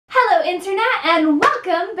internet, and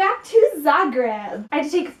welcome back to Zagreb! I had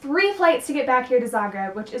to take 3 flights to get back here to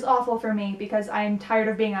Zagreb, which is awful for me because I'm tired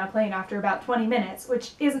of being on a plane after about 20 minutes,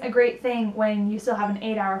 which isn't a great thing when you still have an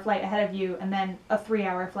 8-hour flight ahead of you and then a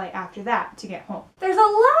 3-hour flight after that to get home. There's a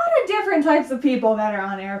lot of different types of people that are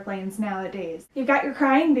on airplanes nowadays. You've got your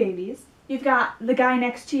crying babies. You've got the guy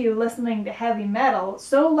next to you listening to heavy metal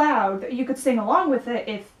so loud that you could sing along with it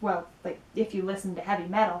if you listen to heavy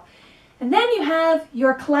metal. And then you have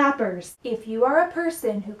your clappers. If you are a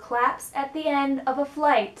person who claps at the end of a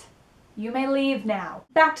flight, you may leave now.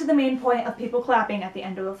 Back to the main point of people clapping at the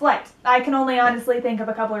end of a flight. I can only honestly think of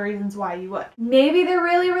a couple of reasons why you would. Maybe they're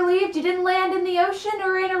really relieved you didn't land in the ocean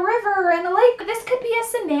or in a river or in a lake. This could be a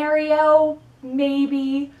scenario,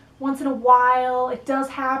 maybe. Once in a while, it does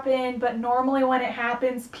happen, but normally when it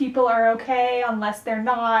happens, people are okay unless they're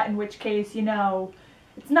not, in which case, you know,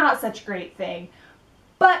 it's not such a great thing.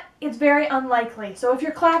 But it's very unlikely. So if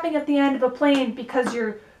you're clapping at the end of a plane because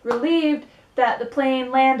you're relieved that the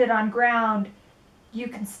plane landed on ground, you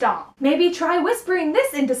can stop. Maybe try whispering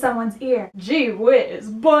this into someone's ear. Gee whiz,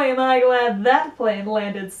 boy am I glad that plane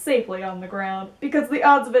landed safely on the ground, because the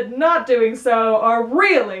odds of it not doing so are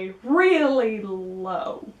really, really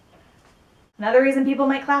low. Another reason people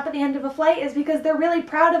might clap at the end of a flight is because they're really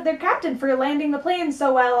proud of their captain for landing the plane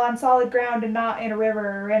so well on solid ground and not in a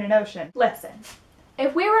river or in an ocean. Listen.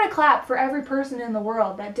 If we were to clap for every person in the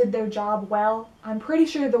world that did their job well, I'm pretty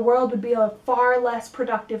sure the world would be a far less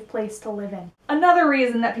productive place to live in. Another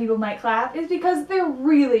reason that people might clap is because they're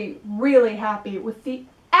really, really happy with the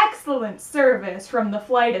excellent service from the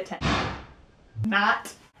flight attendant.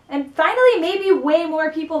 Not. And finally, maybe way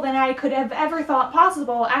more people than I could have ever thought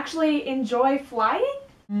possible actually enjoy flying?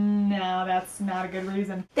 No, that's not a good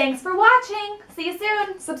reason. Thanks for watching! See you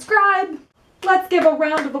soon! Subscribe! Let's give a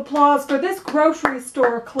round of applause for this grocery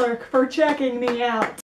store clerk for checking me out.